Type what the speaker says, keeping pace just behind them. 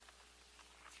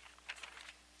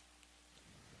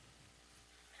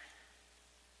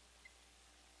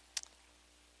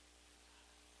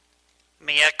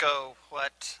me echo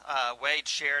what Wade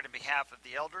shared in behalf of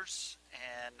the elders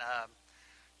and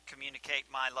communicate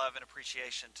my love and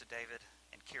appreciation to David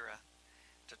and Kira,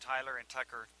 to Tyler and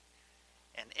Tucker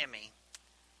and Emmy.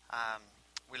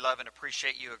 We love and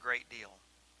appreciate you a great deal.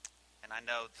 And I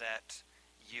know that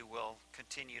you will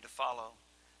continue to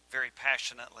very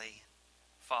passionately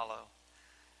follow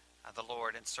the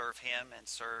Lord and serve Him and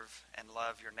serve and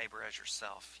love your neighbor as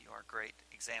yourself. You are great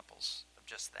examples of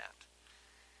just that.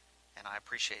 And I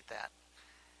appreciate that.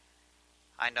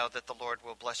 I know that the Lord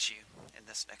will bless you in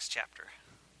this next chapter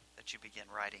that you begin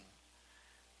writing.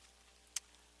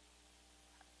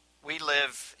 We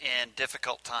live in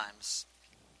difficult times.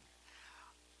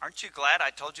 Aren't you glad I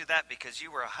told you that? Because you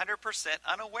were 100%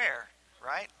 unaware,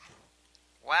 right?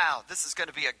 Wow, this is going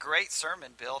to be a great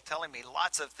sermon, Bill, telling me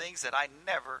lots of things that I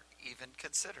never even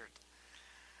considered.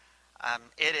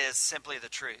 It is simply the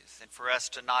truth. And for us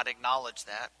to not acknowledge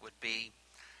that would be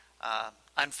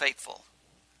unfaithful,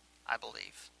 I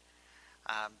believe.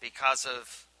 Because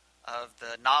of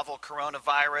the novel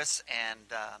coronavirus and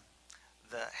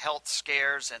the health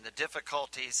scares and the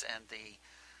difficulties and the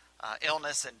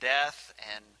illness and death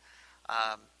and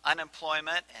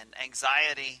unemployment and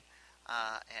anxiety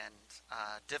and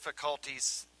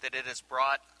difficulties that it has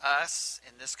brought us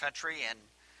in this country and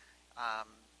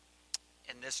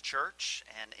in this church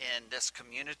and in this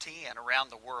community and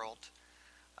around the world,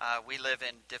 we live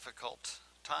in difficult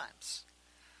times.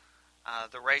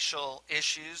 The racial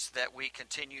issues that we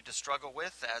continue to struggle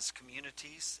with as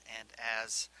communities and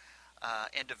as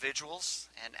individuals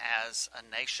and as a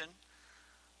nation,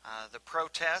 the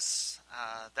protests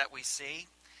that we see.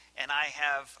 And I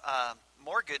have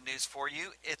more good news for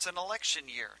you. It's an election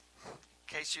year,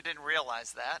 in case you didn't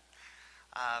realize that.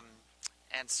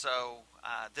 And so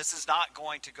this is not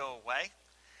going to go away.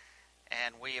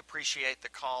 And we appreciate the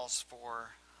calls for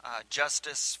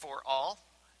justice for all,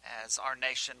 as our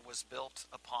nation was built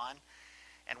upon.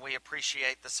 And we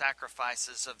appreciate the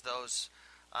sacrifices of those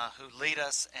who lead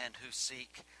us and who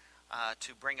seek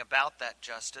to bring about that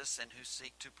justice and who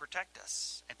seek to protect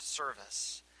us and to serve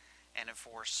us and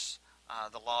enforce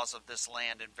the laws of this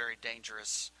land in very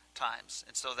dangerous times.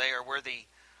 And so they are worthy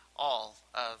all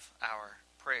of our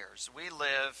prayers. We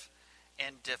live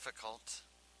in difficult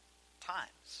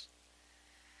times.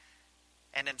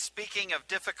 And in speaking of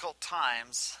difficult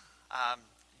times,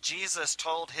 Jesus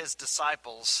told his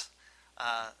disciples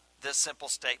this simple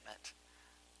statement: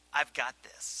 I've got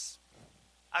this.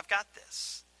 I've got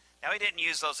this. Now, he didn't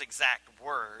use those exact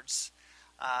words,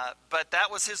 but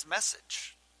that was his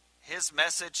message. His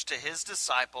message to his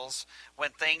disciples when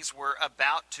things were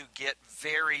about to get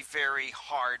very, very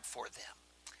hard for them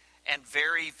and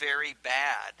very, very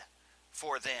bad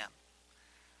for them.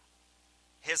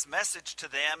 His message to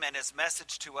them and his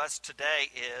message to us today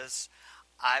is,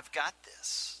 I've got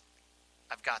this.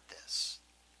 I've got this.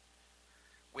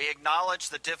 We acknowledge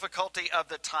the difficulty of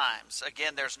the times.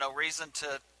 Again, there's no reason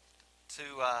to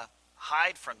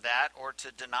hide from that or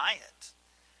to deny it.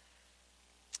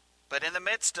 But in the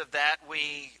midst of that,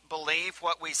 we believe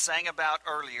what we sang about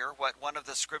earlier, what one of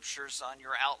the scriptures on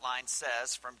your outline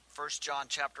says from 1 John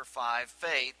chapter 5,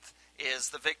 faith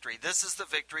is the victory. This is the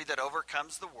victory that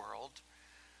overcomes the world.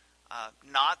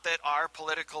 Not that our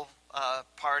political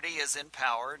party is in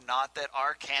power, not that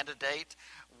our candidate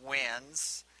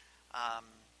wins,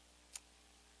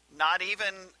 not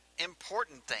even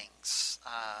important things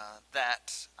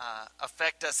that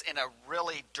affect us in a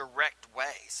really direct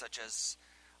way, such as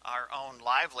our own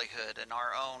livelihood and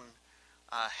our own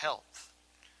health.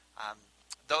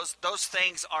 Those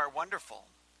things are wonderful,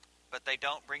 but they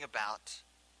don't bring about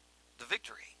the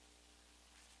victory.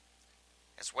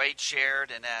 As Wade shared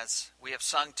and as we have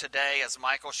sung today, as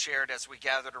Michael shared as we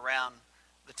gathered around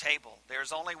the table,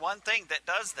 there's only one thing that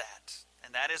does that,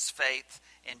 and that is faith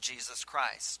in Jesus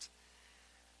Christ.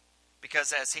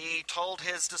 Because as he told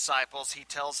his disciples, he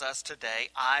tells us today,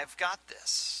 I've got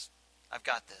this. I've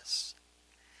got this.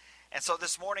 And so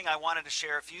this morning I wanted to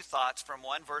share a few thoughts from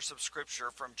one verse of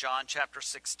Scripture from John chapter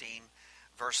 16,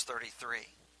 verse 33.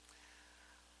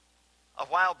 A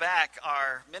while back,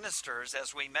 our ministers,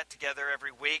 as we met together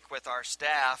every week with our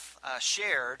staff,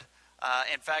 shared,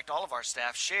 in fact, all of our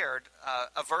staff shared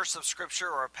a verse of Scripture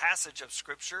or a passage of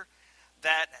Scripture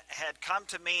that had come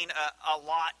to mean a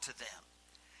lot to them.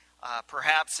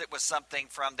 Perhaps it was something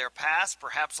from their past.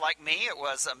 Perhaps, like me, it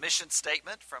was a mission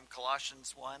statement from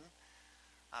Colossians 1.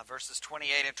 Verses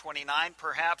 28 and 29,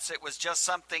 perhaps it was just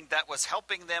something that was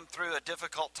helping them through a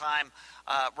difficult time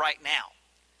right now.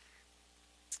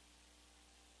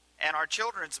 And our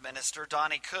children's minister,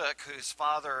 Donnie Cook, whose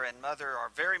father and mother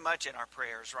are very much in our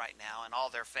prayers right now, and all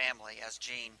their family, as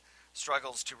Jean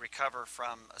struggles to recover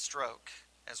from a stroke,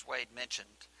 as Wade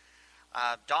mentioned.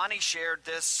 Donnie shared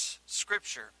this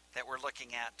scripture that we're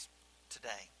looking at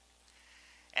today.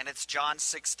 And it's John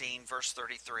 16, verse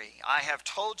 33. I have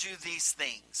told you these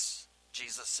things,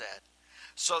 Jesus said,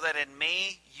 so that in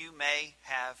me you may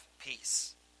have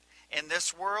peace. In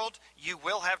this world you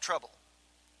will have trouble.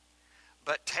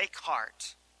 But take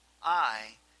heart,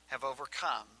 I have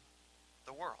overcome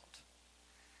the world.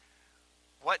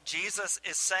 What Jesus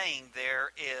is saying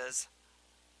there is,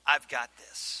 I've got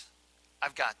this.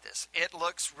 I've got this. It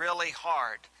looks really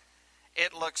hard.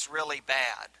 It looks really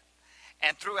bad.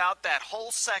 And throughout that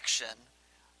whole section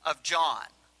of John,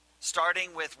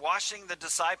 starting with washing the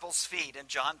disciples' feet in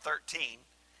John 13,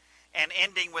 and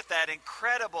ending with that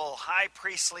incredible high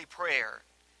priestly prayer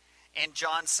in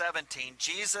John 17,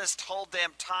 Jesus told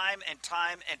them time and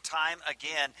time and time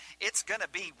again, it's going to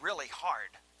be really hard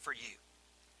for you.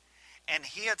 And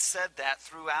he had said that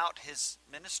throughout his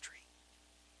ministry.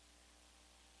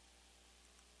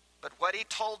 But what he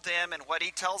told them and what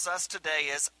he tells us today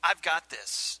is, I've got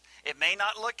this. It may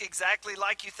not look exactly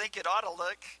like you think it ought to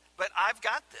look, but I've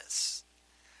got this.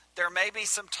 There may be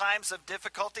some times of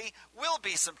difficulty, will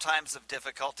be some times of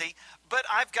difficulty, but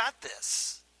I've got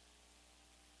this.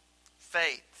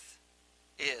 Faith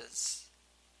is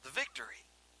the victory.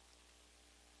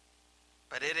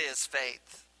 But it is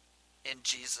faith in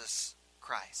Jesus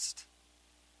Christ.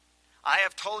 I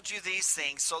have told you these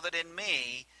things so that in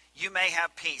me you may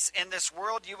have peace. In this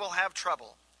world you will have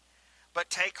trouble. But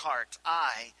take heart,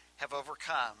 I have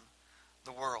overcome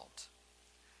the world.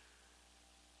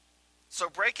 So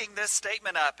breaking this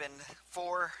statement up in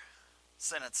 4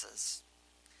 sentences.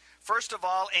 First of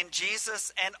all, in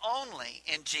Jesus and only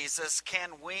in Jesus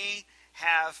can we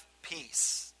have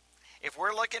peace. If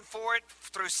we're looking for it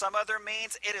through some other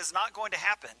means, it is not going to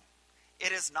happen.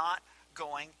 It is not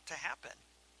going to happen.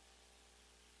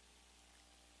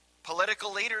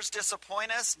 Political leaders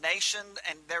disappoint us. Nation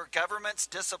and their governments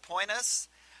disappoint us.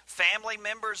 Family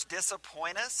members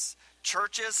disappoint us.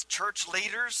 Churches, church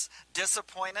leaders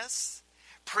disappoint us.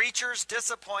 Preachers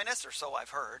disappoint us, or so I've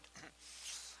heard.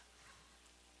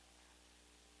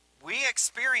 We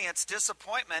experience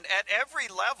disappointment at every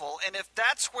level, and if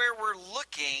that's where we're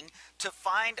looking to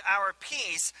find our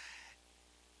peace,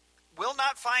 we'll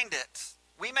not find it.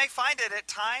 We may find it at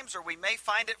times, or we may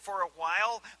find it for a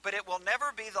while, but it will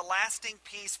never be the lasting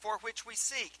peace for which we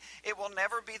seek. It will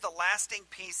never be the lasting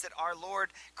peace that our Lord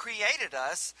created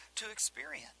us to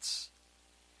experience.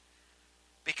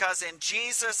 Because in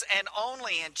Jesus and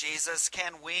only in Jesus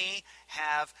can we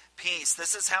have peace.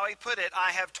 This is how he put it.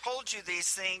 I have told you these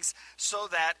things so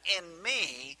that in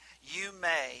me you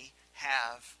may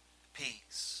have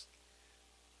peace.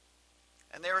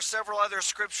 And there are several other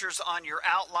scriptures on your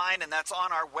outline, and that's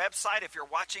on our website. If you're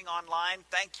watching online,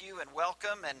 thank you and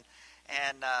welcome.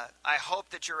 And I hope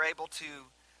that you're able to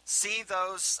see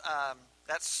those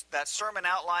that sermon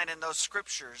outline and those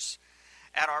scriptures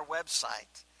at our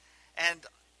website.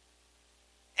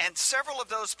 And several of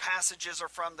those passages are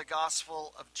from the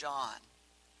Gospel of John.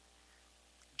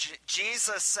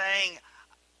 Jesus saying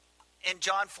in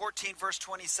John 14, verse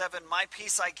 27, my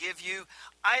peace I give you,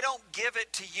 I don't give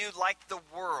it to you like the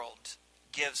world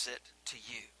gives it to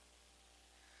you.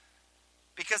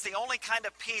 Because the only kind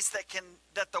of peace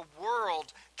that the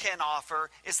world can offer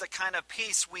is the kind of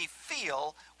peace we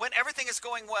feel when everything is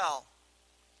going well.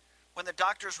 When the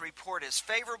doctor's report is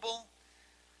favorable,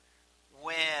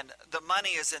 when the money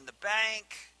is in the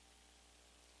bank,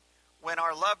 when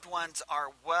our loved ones are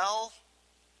well,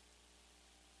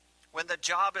 when the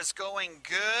job is going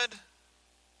good,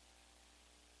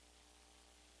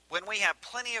 when we have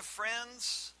plenty of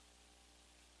friends.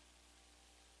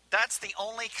 That's the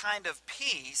only kind of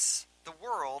peace the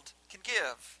world can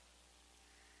give.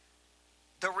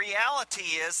 The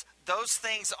reality is those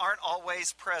things aren't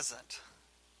always present.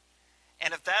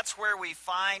 And if that's where we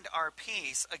find our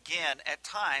peace, again, at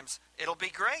times, it'll be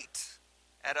great.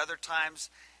 At other times,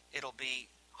 it'll be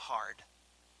hard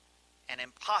and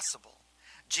impossible.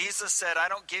 Jesus said, I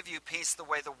don't give you peace the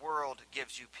way the world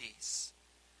gives you peace.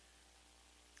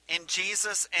 In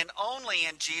Jesus and only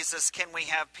in Jesus can we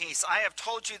have peace. I have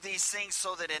told you these things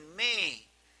so that in me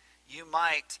you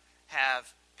might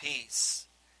have peace.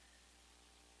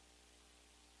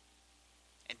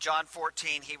 In John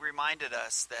 14, he reminded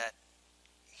us that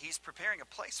he's preparing a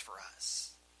place for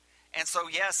us. And so,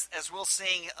 yes, as we'll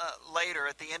sing later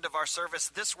at the end of our service,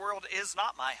 this world is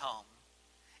not my home.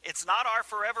 It's not our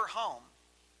forever home.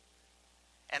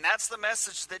 And that's the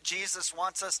message that Jesus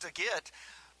wants us to get.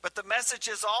 But the message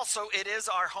is also, it is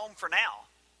our home for now.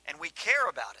 And we care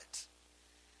about it.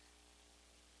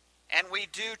 And we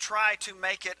do try to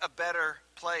make it a better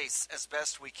place as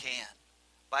best we can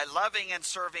by loving and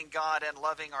serving God and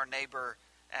loving our neighbor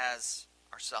as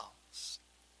ourselves.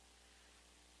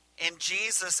 In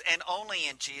Jesus and only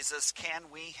in Jesus can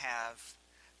we have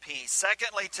peace.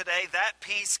 Secondly, today, that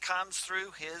peace comes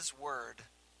through His Word.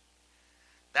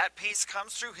 That peace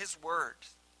comes through His Word.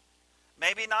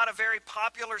 Maybe not a very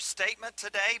popular statement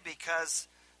today because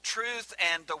truth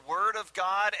and the Word of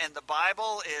God and the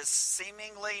Bible is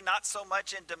seemingly not so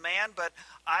much in demand, but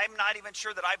I'm not even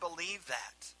sure that I believe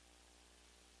that.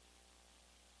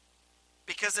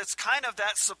 Because it's kind of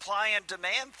that supply and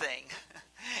demand thing.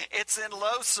 It's in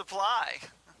low supply.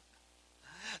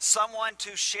 Someone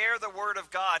to share the Word of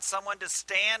God, someone to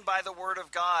stand by the Word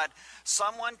of God,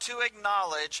 someone to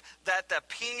acknowledge that the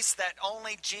peace that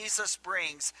only Jesus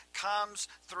brings comes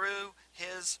through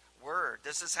His Word.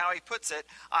 This is how He puts it.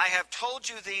 I have told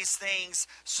you these things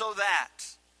so that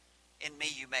in me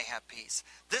you may have peace.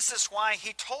 This is why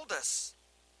He told us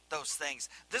those things.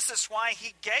 This is why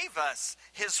He gave us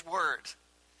His Word.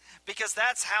 Because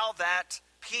that's how that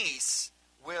peace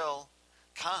will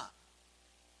come.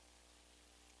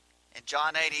 In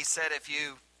John 8, He said, if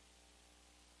you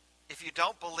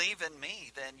don't believe in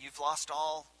me, then you've lost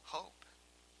all hope.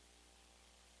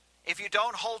 If you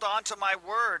don't hold on to my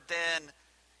word, then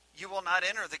you will not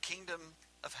enter the kingdom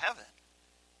of heaven.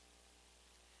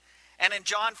 And in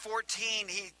John 14,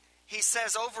 he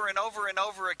says over and over and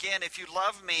over again, if you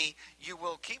love me, you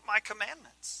will keep my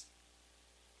commandments.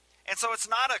 And so it's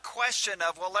not a question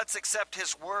of, well, let's accept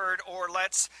His word or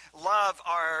let's love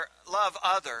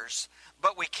others,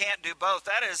 but we can't do both.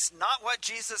 That is not what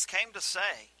Jesus came to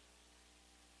say.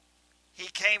 He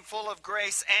came full of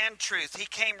grace and truth. He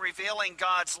came revealing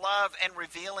God's love and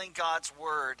revealing God's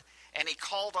word. And He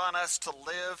called on us to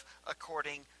live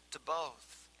according to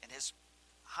both. In His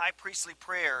high priestly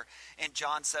prayer in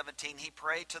John 17, He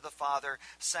prayed to the Father,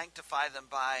 sanctify them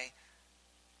by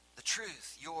the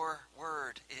truth. Your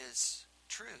word is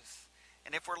truth.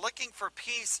 And if we're looking for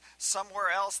peace somewhere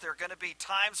else, there are going to be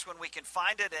times when we can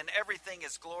find it and everything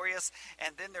is glorious,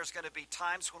 and then there's going to be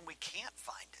times when we can't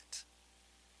find it.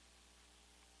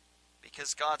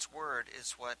 Because God's word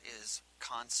is what is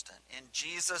constant. In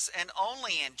Jesus and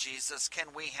only in Jesus can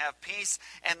we have peace,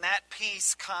 and that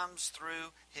peace comes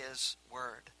through His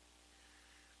word.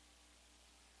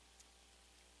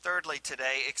 Thirdly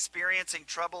today, experiencing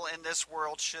trouble in this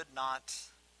world should not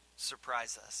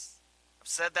surprise us. I've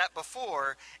said that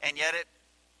before, and yet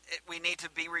we need to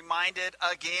be reminded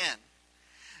again.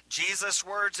 Jesus'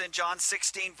 words in John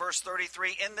 16, verse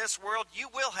 33, in this world you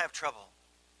will have trouble.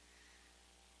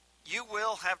 You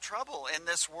will have trouble in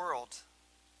this world.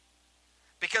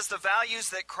 Because the values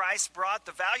that Christ brought,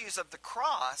 the values of the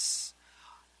cross,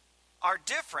 are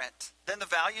different than the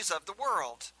values of the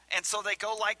world. And so they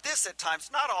go like this at times,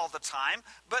 not all the time,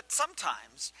 but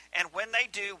sometimes. And when they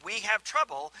do, we have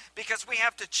trouble because we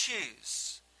have to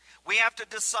choose. We have to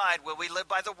decide, will we live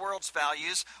by the world's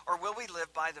values or will we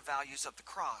live by the values of the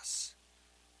cross?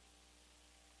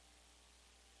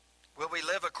 Will we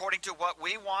live according to what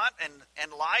we want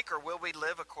and like, or will we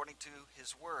live according to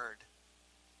His word?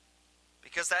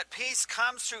 Because that peace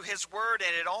comes through His word,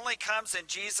 and it only comes in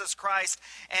Jesus Christ.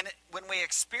 And when we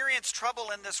experience trouble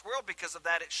in this world because of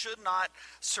that, it should not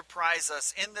surprise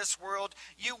us. In this world,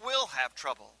 you will have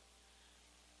trouble.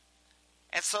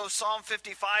 And so Psalm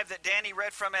 55 that Danny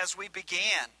read from as we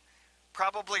began,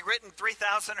 probably written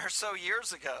 3,000 or so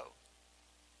years ago,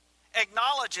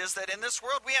 acknowledges that in this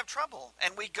world we have trouble.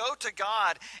 And we go to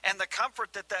God, and the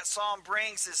comfort that that psalm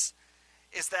brings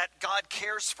is that God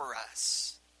cares for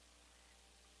us.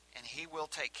 And He will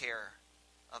take care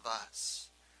of us.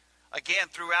 Again,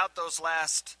 throughout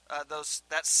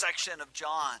that section of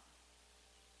John,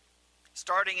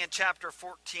 starting in chapter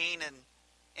 14 and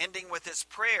ending with his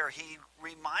prayer, he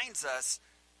reminds us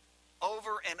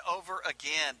over and over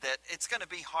again that it's going to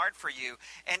be hard for you.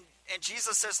 And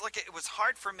Jesus says, look, it was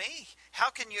hard for me. How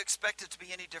can you expect it to be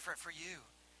any different for you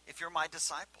if you're my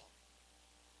disciple?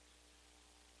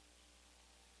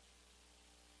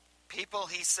 People,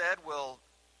 He said, will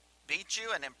beat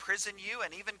you and imprison you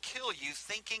and even kill you,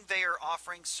 thinking they are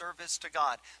offering service to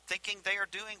God, thinking they are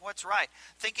doing what's right,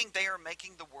 thinking they are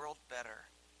making the world better.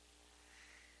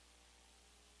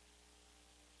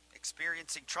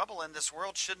 Experiencing trouble in this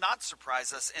world should not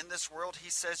surprise us. In this world, He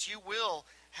says, you will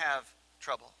have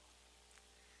trouble.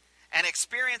 And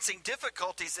experiencing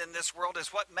difficulties in this world is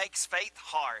what makes faith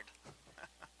hard.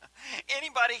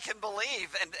 Anybody can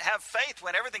believe and have faith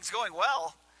when everything's going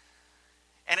well.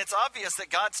 And it's obvious that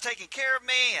God's taking care of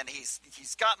me, and He's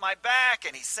got my back,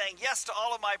 and He's saying yes to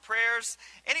all of my prayers.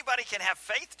 Anybody can have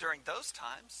faith during those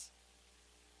times.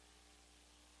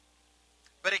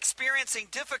 but experiencing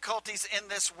difficulties in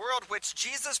this world which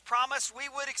Jesus promised we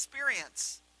would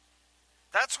experience.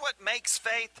 That's what makes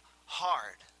faith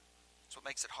hard. That's what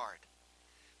makes it hard.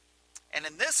 And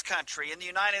in this country, in the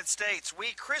United States,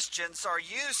 we Christians are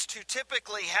used to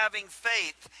typically having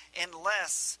faith in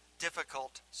less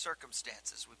difficult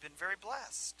circumstances. We've been very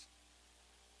blessed.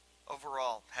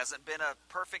 Overall, hasn't been a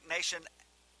perfect nation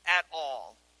at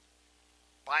all,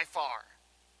 by far.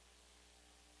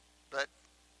 But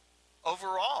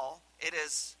overall, it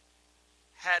has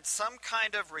had some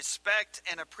kind of respect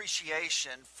and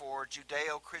appreciation for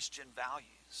Judeo-Christian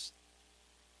values.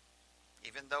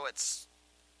 Even though it's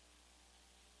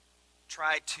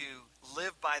tried to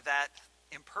live by that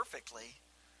imperfectly,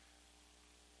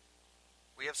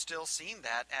 we have still seen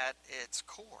that at its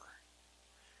core.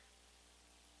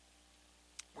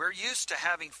 We're used to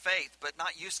having faith, but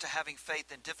not used to having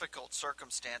faith in difficult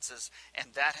circumstances,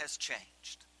 and that has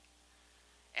changed.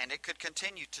 And it could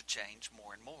continue to change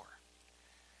more and more.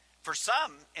 For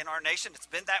some in our nation, it's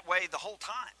been that way the whole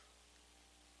time.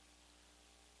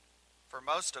 For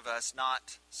most of us,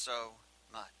 not so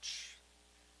much.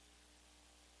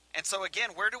 And so again,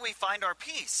 where do we find our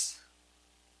peace?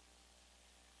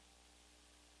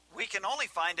 We can only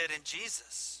find it in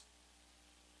Jesus.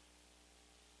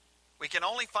 We can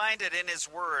only find it in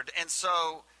His Word. And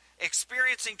so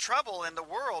experiencing trouble in the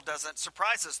world doesn't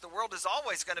surprise us. The world is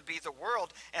always going to be the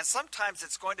world, and sometimes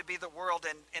it's going to be the world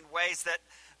in ways that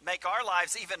make our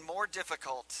lives even more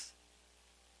difficult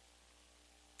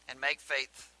and make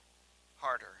faith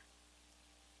harder.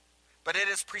 But it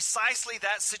is precisely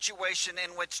that situation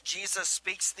in which Jesus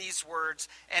speaks these words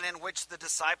and in which the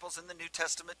disciples in the New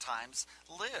Testament times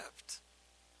lived.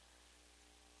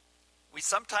 We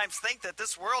sometimes think that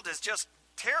this world is just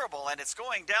terrible and it's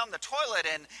going down the toilet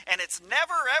and it's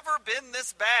never ever been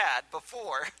this bad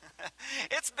before.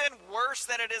 It's been worse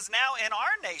than it is now in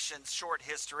our nation's short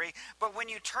history. But when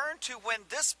you turn to when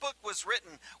this book was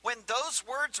written, when those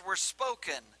words were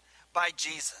spoken by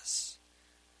Jesus,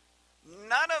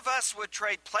 none of us would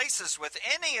trade places with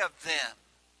any of them,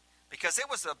 because it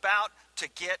was about to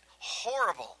get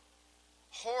horrible,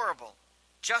 horrible,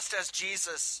 just as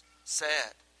Jesus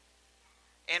said,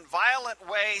 in violent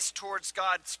ways towards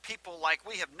God's people like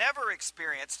we have never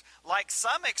experienced, like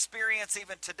some experience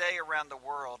even today around the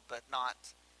world, but not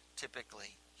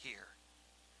typically here.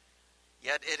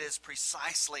 Yet it is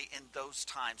precisely in those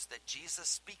times that Jesus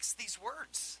speaks these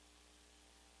words.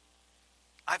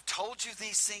 I've told you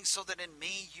these things so that in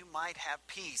me you might have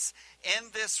peace. In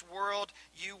this world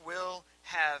you will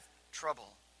have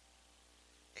trouble.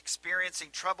 Experiencing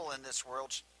trouble in this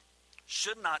world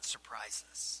should not surprise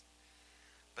us.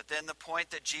 But then the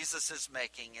point that Jesus is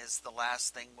making is the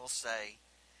last thing we'll say.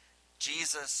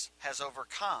 Jesus has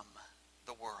overcome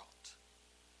the world,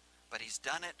 but He's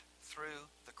done it through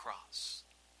the cross.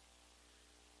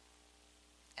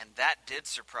 And that did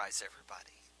surprise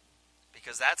everybody,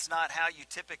 because that's not how you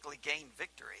typically gain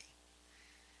victory.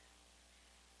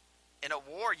 In a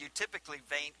war, you typically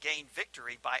gain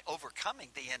victory by overcoming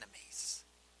the enemies.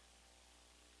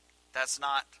 That's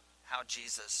not how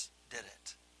Jesus did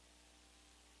it.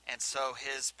 And so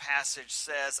his passage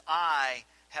says, I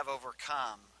have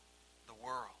overcome the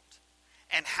world.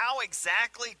 And how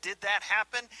exactly did that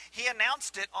happen? He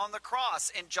announced it on the cross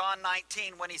in John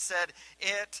 19 when he said,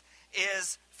 it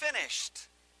is finished.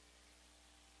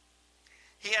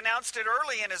 He announced it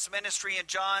early in his ministry in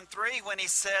John 3 when he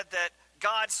said that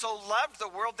God so loved the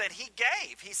world that He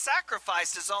gave. He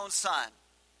sacrificed His own Son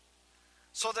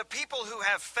so that people who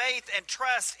have faith and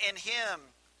trust in Him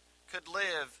could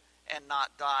live and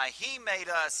not die. He made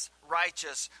us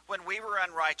righteous when we were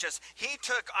unrighteous. He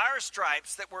took our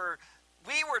stripes that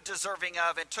we were deserving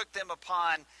of and took them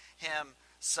upon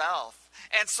Himself.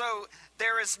 And so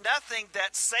there is nothing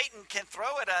that Satan can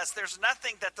throw at us. There's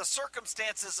nothing that the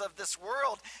circumstances of this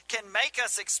world can make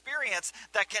us experience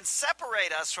that can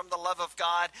separate us from the love of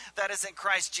God that is in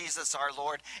Christ Jesus our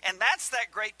Lord. And that's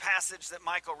that great passage that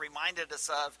Michael reminded us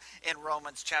of in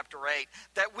Romans chapter 8,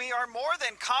 that we are more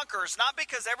than conquerors, not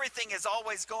because everything is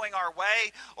always going our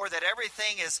way or that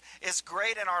everything is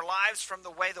great in our lives from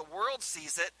the way the world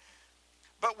sees it,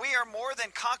 but we are more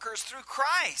than conquerors through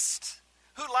Christ,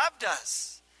 who loved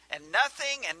us. And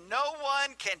nothing and no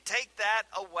one can take that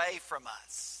away from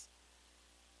us.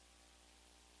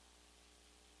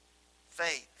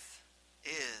 Faith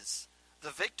is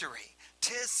the victory.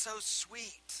 'Tis so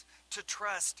sweet to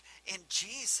trust in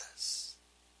Jesus,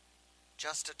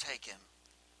 just to take Him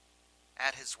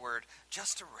at His word,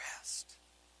 just to rest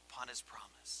upon His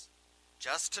promise,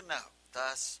 just to know,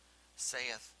 thus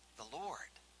saith the Lord.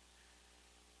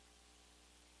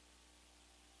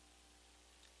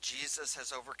 Jesus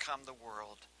has overcome the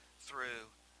world through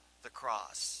the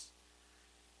cross.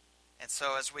 And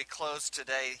so as we close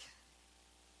today,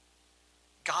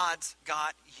 God's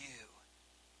got you.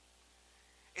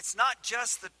 It's not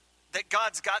just that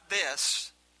God's got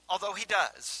this, although he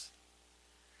does.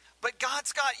 But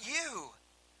God's got you.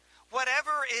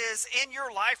 Whatever is in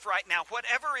your life right now,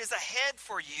 whatever is ahead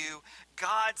for you,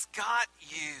 God's got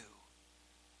you.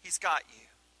 He's got you.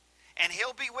 And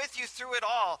he'll be with you through it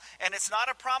all. And it's not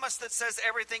a promise that says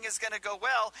everything is going to go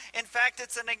well. In fact,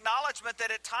 it's an acknowledgement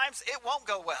that at times it won't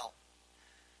go well.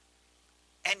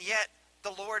 And yet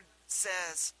the Lord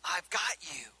says, I've got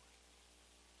you.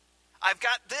 I've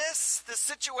got this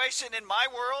situation in my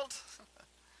world.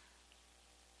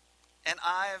 And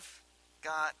I've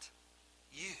got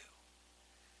you.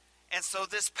 And so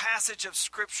this passage of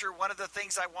Scripture, one of the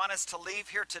things I want us to leave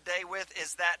here today with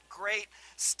is that great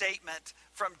statement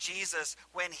from Jesus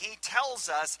when he tells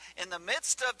us in the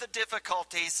midst of the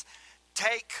difficulties,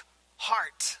 take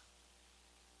heart.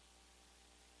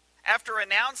 After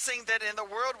announcing that in the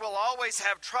world we'll always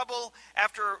have trouble,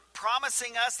 after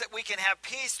promising us that we can have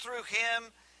peace through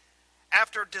him,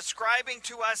 after describing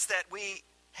to us that we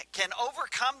can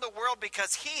overcome the world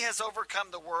because he has overcome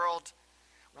the world,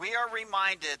 we are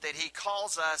reminded that he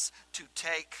calls us to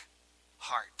take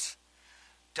heart.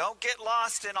 Don't get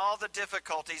lost in all the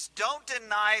difficulties. Don't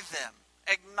deny them.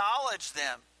 Acknowledge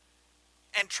them.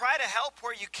 And try to help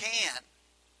where you can.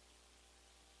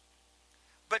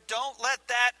 But don't let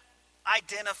that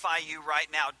identify you right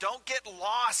now. Don't get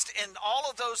lost in all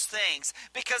of those things,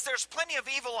 because there's plenty of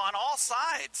evil on all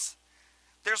sides.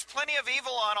 There's plenty of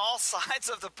evil on all sides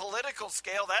of the political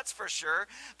scale, that's for sure.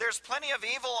 There's plenty of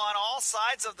evil on all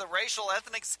sides of the racial,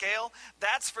 ethnic scale,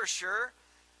 that's for sure.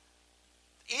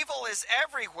 Evil is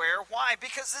everywhere. Why?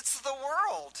 Because it's the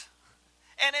world.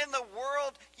 And in the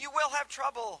world, you will have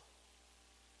trouble.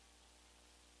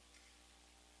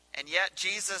 And yet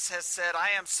Jesus has said,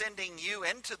 I am sending you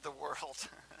into the world.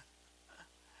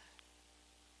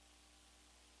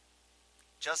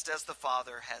 Just as the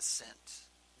Father has sent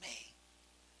me.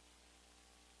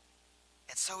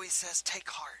 And so he says, take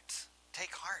heart.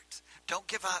 Take heart. Don't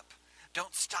give up.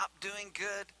 Don't stop doing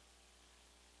good.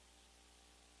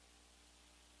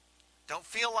 Don't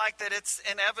feel like that it's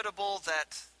inevitable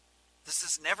that this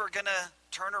is never going to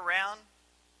turn around.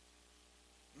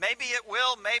 Maybe it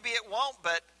will, maybe it won't,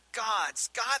 but God's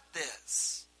got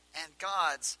this. And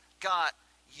God's got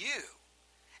you.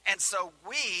 And so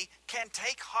we can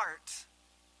take heart.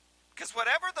 Because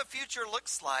whatever the future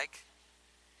looks like,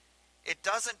 it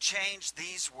doesn't change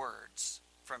these words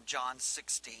from John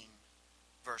 16,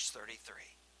 verse 33.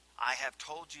 I have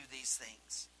told you these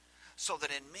things so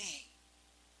that in me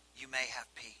you may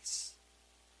have peace.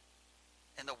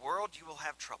 In the world you will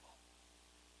have trouble.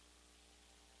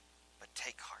 But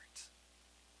take heart.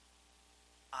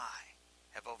 I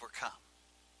have overcome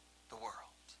the world.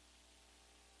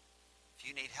 If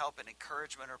you need help and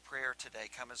encouragement or prayer today,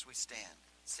 come as we stand,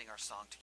 sing our song together.